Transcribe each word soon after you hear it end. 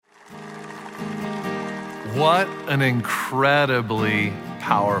What an incredibly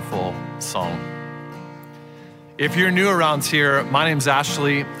powerful song. If you're new around here, my name's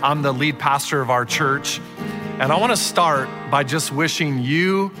Ashley. I'm the lead pastor of our church. And I want to start by just wishing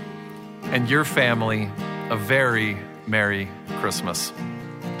you and your family a very Merry Christmas.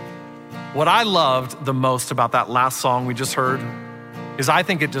 What I loved the most about that last song we just heard is I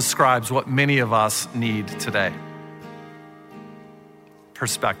think it describes what many of us need today.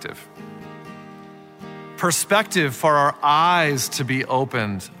 Perspective. Perspective for our eyes to be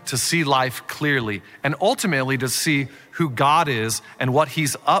opened, to see life clearly, and ultimately to see who God is and what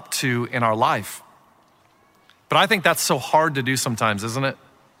He's up to in our life. But I think that's so hard to do sometimes, isn't it?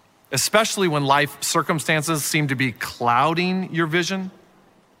 Especially when life circumstances seem to be clouding your vision.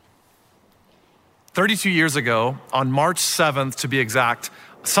 32 years ago, on March 7th to be exact,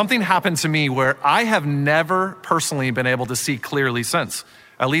 something happened to me where I have never personally been able to see clearly since,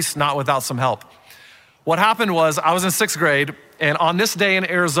 at least not without some help. What happened was I was in 6th grade, and on this day in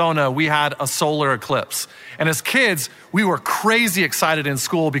Arizona, we had a solar eclipse. And as kids, we were crazy excited in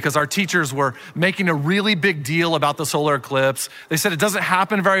school because our teachers were making a really big deal about the solar eclipse. They said it doesn't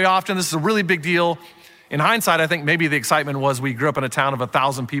happen very often. This is a really big deal. In hindsight, I think maybe the excitement was we grew up in a town of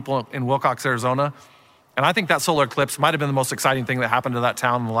 1,000 people in Wilcox, Arizona. And I think that solar eclipse might have been the most exciting thing that happened to that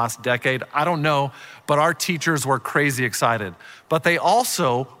town in the last decade. I don't know, but our teachers were crazy excited. But they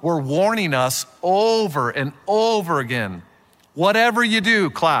also were warning us over and over again, whatever you do,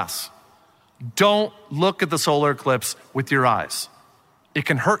 class, don't look at the solar eclipse with your eyes. It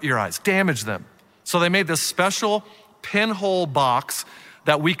can hurt your eyes, damage them. So they made this special pinhole box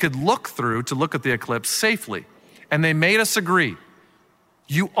that we could look through to look at the eclipse safely. And they made us agree.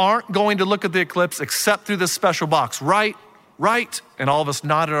 You aren't going to look at the eclipse except through this special box. Right. And all of us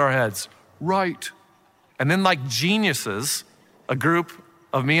nodded our heads. Right. And then like geniuses, a group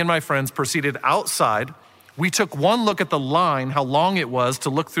of me and my friends proceeded outside. We took one look at the line, how long it was to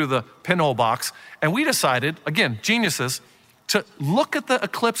look through the pinhole box. And we decided, again, geniuses, to look at the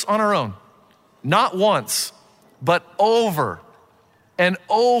eclipse on our own. Not once, but over and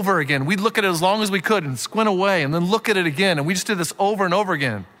over again. We'd look at it as long as we could and squint away and then look at it again. And we just did this over and over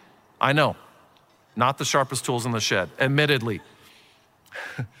again. I know, not the sharpest tools in the shed, admittedly.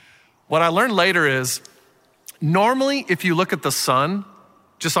 What I learned later is, normally if you look at the sun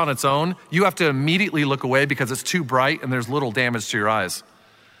just on its own, you have to immediately look away because it's too bright and there's little damage to your eyes.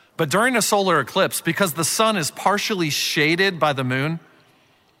 But during a solar eclipse, because the sun is partially shaded by the moon,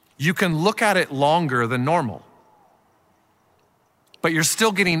 you can look at it longer than normal. But you're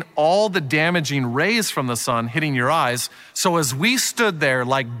still getting all the damaging rays from the sun hitting your eyes. So as we stood there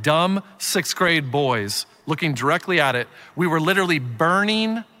like dumb 6th grade boys looking directly at it, we were literally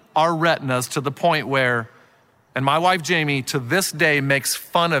burning our retinas to the point where, and my wife Jamie to this day makes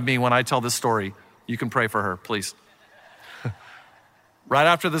fun of me when I tell this story. You can pray for her, please. Right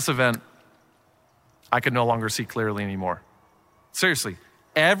after this event, I could no longer see clearly anymore. Seriously,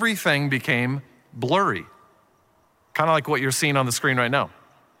 everything became blurry. Kind of like what you're seeing on the screen right now.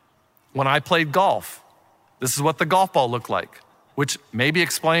 When I played golf, this is what the golf ball looked like, which maybe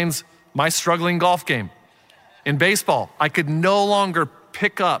explains my struggling golf game. In baseball, I could no longer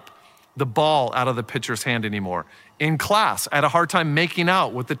pick up the ball out of the pitcher's hand anymore. In class, I had a hard time making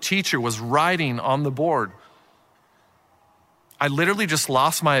out what the teacher was writing on the board. I literally just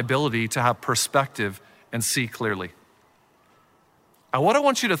lost my ability to have perspective and see clearly. And what I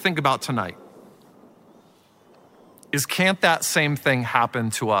want you to think about tonight is, can't that same thing happen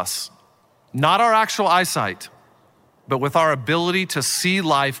to us? Not our actual eyesight, but with our ability to see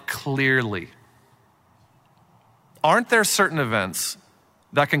life clearly. Aren't there certain events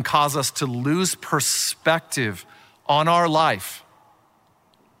that can cause us to lose perspective on our life?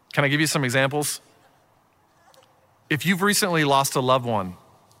 Can I give you some examples? If you've recently lost a loved one,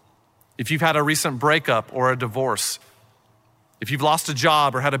 if you've had a recent breakup or a divorce, if you've lost a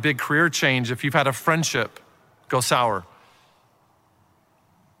job or had a big career change, if you've had a friendship go sour.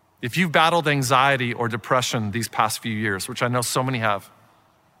 If you've battled anxiety or depression these past few years, which I know so many have.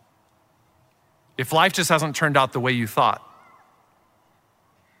 If life just hasn't turned out the way you thought.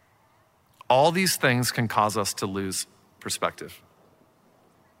 All these things can cause us to lose perspective.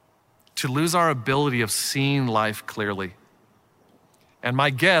 To lose our ability of seeing life clearly. And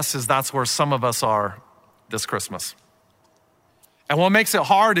my guess is that's where some of us are this Christmas. And what makes it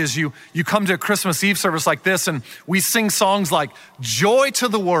hard is you come to a Christmas Eve service like this and we sing songs like Joy to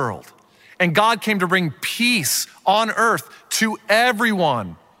the World. And God came to bring peace on earth to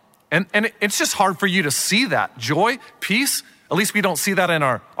everyone. And it's just hard for you to see that. Joy, peace. At least we don't see that in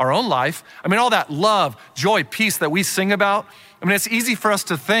our own life. I mean, all that love, joy, peace that we sing about, I mean, it's easy for us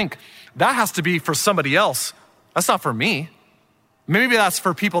to think that has to be for somebody else. That's not for me. Maybe that's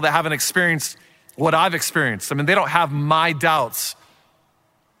for people that haven't experienced what I've experienced. I mean, they don't have my doubts,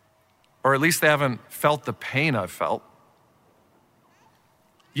 or at least they haven't felt the pain I've felt.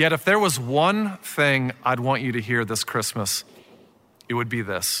 Yet if there was one thing I'd want you to hear this Christmas, it would be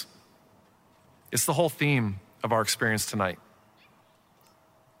this. It's the whole theme of our experience tonight.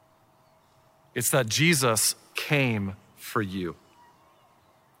 It's that Jesus came for you.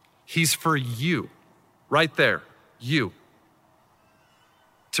 He's for you, right there, you.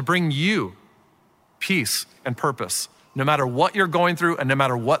 To bring you peace and purpose, no matter what you're going through and no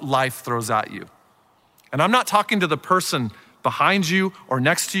matter what life throws at you. And I'm not talking to the person behind you or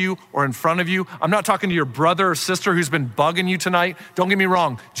next to you or in front of you. I'm not talking to your brother or sister who's been bugging you tonight. Don't get me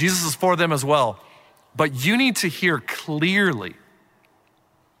wrong, Jesus is for them as well. But you need to hear clearly,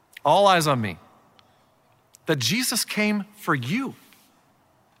 all eyes on me, that Jesus came for you.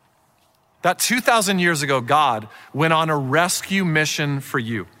 That 2,000 years ago, God went on a rescue mission for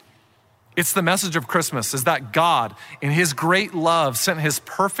you. It's the message of Christmas, is that God, in his great love, sent his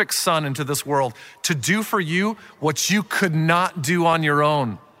perfect son into this world to do for you what you could not do on your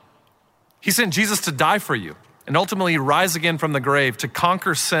own. He sent Jesus to die for you and ultimately rise again from the grave to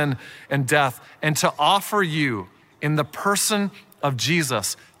conquer sin and death and to offer you in the person of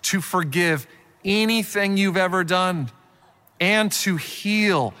Jesus to forgive anything you've ever done and to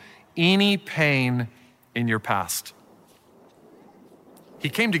heal any pain in your past. He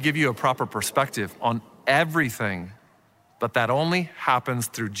came to give you a proper perspective on everything, but that only happens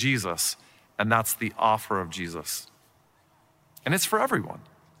through Jesus, and that's the offer of Jesus. And it's for everyone.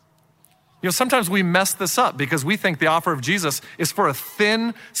 You know, sometimes we mess this up because we think the offer of Jesus is for a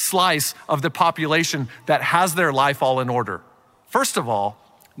thin slice of the population that has their life all in order. First of all,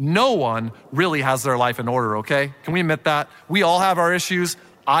 no one really has their life in order, okay? Can we admit that? We all have our issues.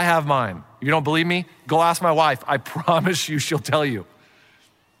 I have mine. You don't believe me? Go ask my wife. I promise you she'll tell you.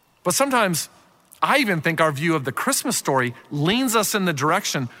 But sometimes I even think our view of the Christmas story leans us in the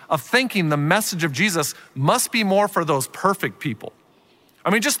direction of thinking the message of Jesus must be more for those perfect people.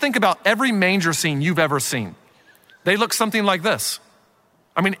 I mean, just think about every manger scene you've ever seen. They look something like this.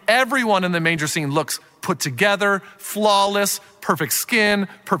 I mean, everyone in the manger scene looks put together, flawless, perfect skin,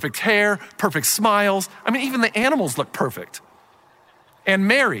 perfect hair, perfect smiles. I mean, even the animals look perfect. And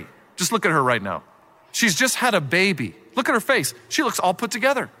Mary, just look at her right now. She's just had a baby. Look at her face. She looks all put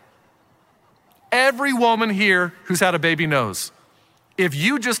together. Every woman here who's had a baby knows, if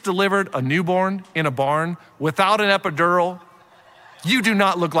you just delivered a newborn in a barn without an epidural, you do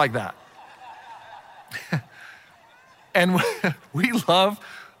not look like that. And we love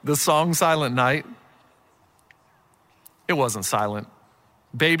the song Silent Night. It wasn't silent.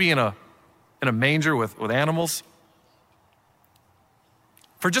 Baby in a manger with animals.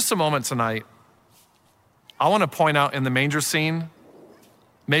 For just a moment tonight, I want to point out in the manger scene,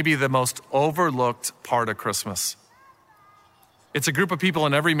 maybe the most overlooked part of Christmas. It's a group of people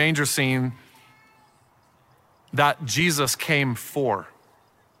in every manger scene that Jesus came for.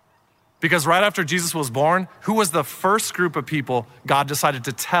 Because right after Jesus was born, who was the first group of people God decided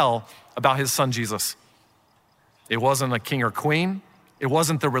to tell about his son Jesus? It wasn't a king or queen. It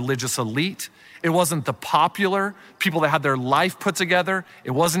wasn't the religious elite. It wasn't the popular people that had their life put together.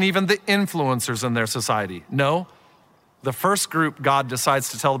 It wasn't even the influencers in their society. No, the first group God decides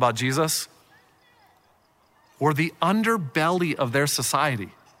to tell about Jesus were the underbelly of their society,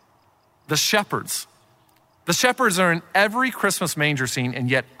 the shepherds. The shepherds are in every Christmas manger scene, and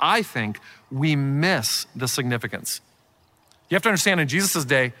yet I think we miss the significance. You have to understand, in Jesus'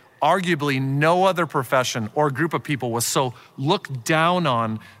 day, arguably no other profession or group of people was so looked down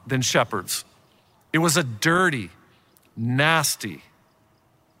on than shepherds. It was a dirty, nasty,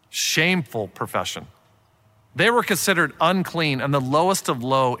 shameful profession. They were considered unclean and the lowest of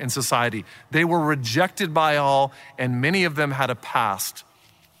low in society. They were rejected by all, and many of them had a past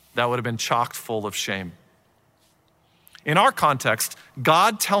that would have been chock full of shame. In our context,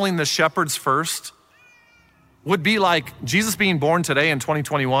 God telling the shepherds first would be like Jesus being born today in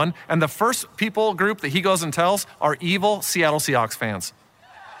 2021, and the first people group that he goes and tells are evil Seattle Seahawks fans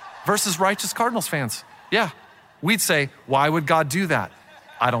versus righteous Cardinals fans. Yeah, we'd say, why would God do that?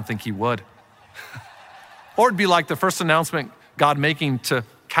 I don't think he would. Or it'd be like the first announcement God making to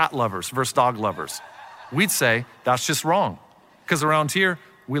cat lovers versus dog lovers. We'd say, that's just wrong. Because around here,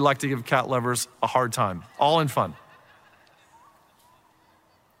 we like to give cat lovers a hard time, all in fun.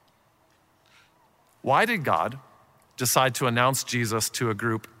 Why did God decide to announce Jesus to a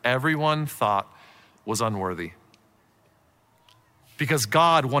group everyone thought was unworthy? because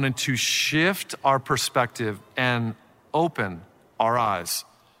God wanted to shift our perspective and open our eyes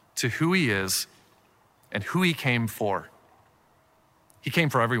to who he is and who he came for. He came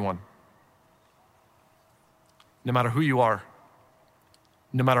for everyone. No matter who you are,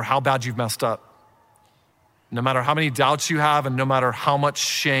 no matter how bad you've messed up, no matter how many doubts you have, and no matter how much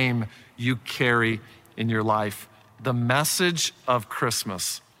shame you carry in your life, the message of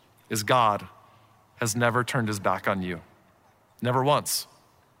Christmas is God has never turned his back on you. Never once.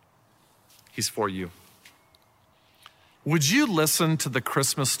 He's for you. Would you listen to the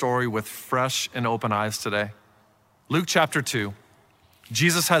Christmas story with fresh and open eyes today? Luke chapter 2.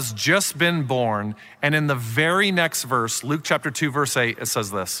 Jesus has just been born, and in the very next verse, Luke chapter 2, verse 8, it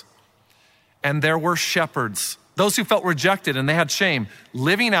says this: "And there were shepherds, those who felt rejected and they had shame,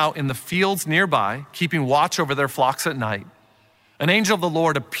 living out in the fields nearby, keeping watch over their flocks at night. An angel of the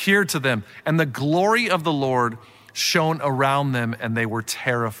Lord appeared to them, and the glory of the Lord shone around them, and they were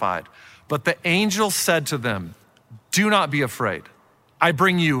terrified. But the angel said to them, 'Do not be afraid. I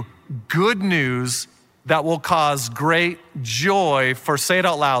bring you good news that will cause great joy for,'" say it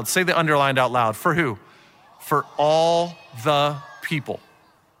out loud, say the underlined out loud, "for who? For all the people."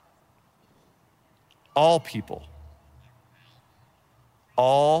 All people.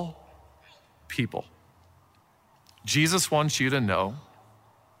 All people. Jesus wants you to know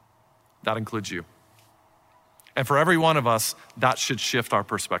that includes you. And for every one of us, that should shift our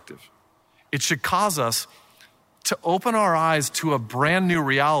perspective. It should cause us to open our eyes to a brand new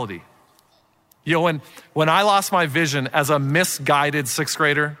reality. You know, when I lost my vision as a misguided sixth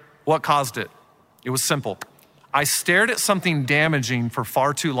grader, what caused it? It was simple. I stared at something damaging for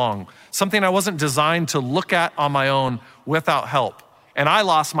far too long, something I wasn't designed to look at on my own without help. And I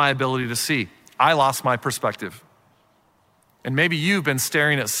lost my ability to see. I lost my perspective. And maybe you've been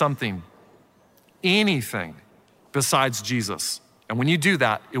staring at something, anything besides Jesus. And when you do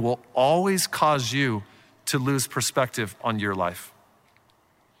that, it will always cause you to lose perspective on your life.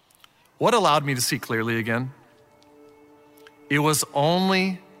 What allowed me to see clearly again? It was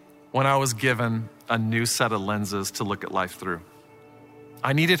only when I was given a new set of lenses to look at life through.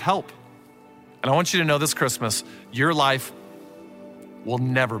 I needed help. And I want you to know this Christmas, your life will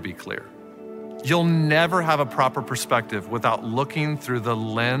never be clear. You'll never have a proper perspective without looking through the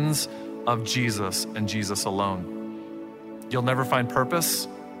lens of Jesus and Jesus alone. You'll never find purpose,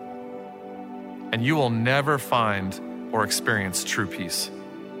 and you will never find or experience true peace.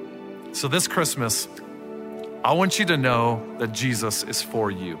 So this Christmas, I want you to know that Jesus is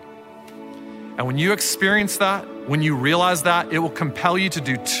for you. And when you experience that, when you realize that, it will compel you to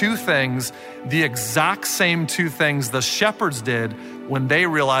do two things, the exact same two things the shepherds did when they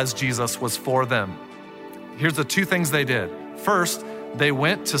realized Jesus was for them. Here's the two things they did. First, they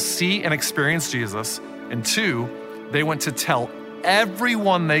went to see and experience Jesus. And two, they went to tell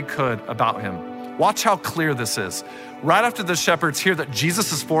everyone they could about him. Watch how clear this is. Right after the shepherds hear that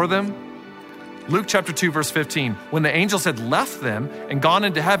Jesus is for them, Luke chapter 2, verse 15, when the angels had left them and gone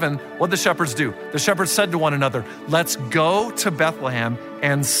into heaven, what did the shepherds do? The shepherds said to one another, "Let's go to Bethlehem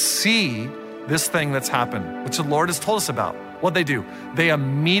and see this thing that's happened," which the Lord has told us about. What'd they do? They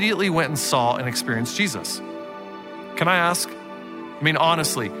immediately went and saw and experienced Jesus. Can I ask? I mean,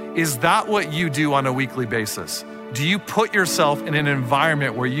 honestly, is that what you do on a weekly basis? Do you put yourself in an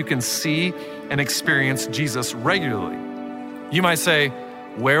environment where you can see and experience Jesus regularly? You might say,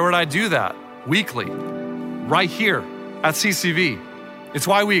 where would I do that? Weekly, right here at CCV. It's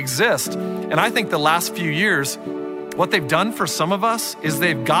why we exist. And I think the last few years, what they've done for some of us is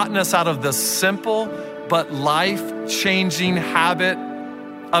they've gotten us out of the simple but life-changing habit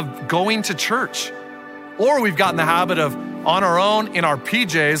of going to church. Or we've gotten the habit of, on our own, in our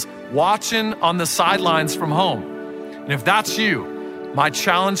PJs, watching on the sidelines from home. And if that's you, my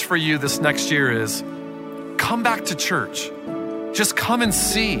challenge for you this next year is come back to church. Just come and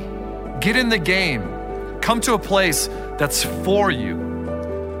see. Get in the game. Come to a place that's for you,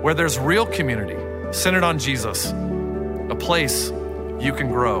 where there's real community centered on Jesus, a place you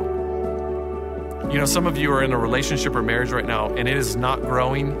can grow. You know, some of you are in a relationship or marriage right now, and it is not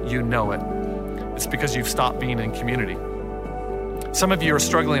growing. You know it. It's because you've stopped being in community. Some of you are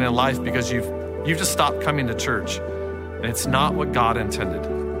struggling in life because you've just stopped coming to church, and it's not what God intended.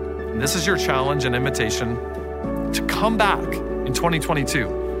 And this is your challenge and invitation to come back in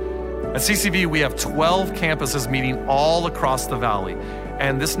 2022. At CCV, we have 12 campuses meeting all across the valley.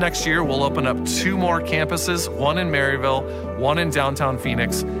 And this next year, we'll open up 2 more campuses, one in Maryville, one in downtown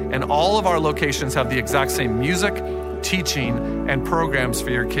Phoenix. And all of our locations have the exact same music, teaching, and programs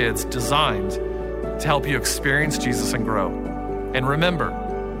for your kids designed to help you experience Jesus and grow. And remember,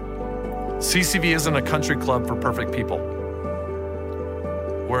 CCV isn't a country club for perfect people.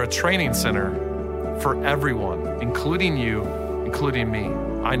 We're a training center for everyone, including you, including me.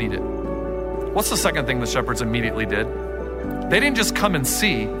 I need it. What's the second thing the shepherds immediately did? They didn't just come and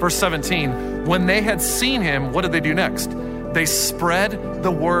see. Verse 17, when they had seen him, what did they do next? They spread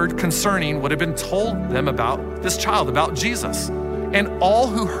the word concerning what had been told them about this child, about Jesus. And all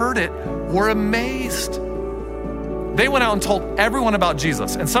who heard it were amazed. They went out and told everyone about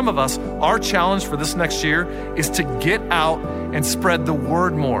Jesus. And some of us, our challenge for this next year is to get out and spread the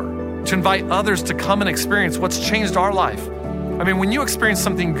word more, to invite others to come and experience what's changed our life. I mean, when you experience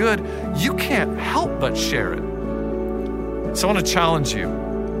something good, you can't help but share it. So I want to challenge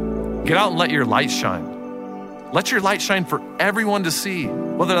you. Get out and let your light shine. Let your light shine for everyone to see,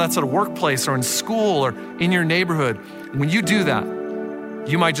 whether that's at a workplace or in school or in your neighborhood. When you do that,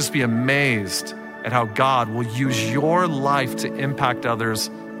 you might just be amazed at how God will use your life to impact others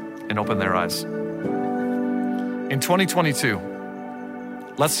and open their eyes. In 2022,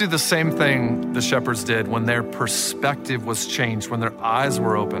 let's do the same thing the shepherds did when their perspective was changed, when their eyes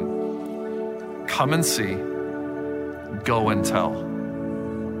were open. Come and see, go and tell.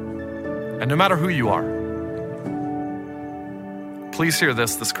 And no matter who you are, please hear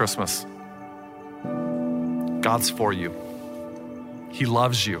this Christmas. God's for you. He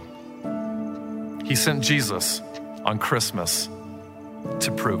loves you. He sent Jesus on Christmas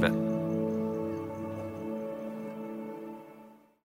to prove it.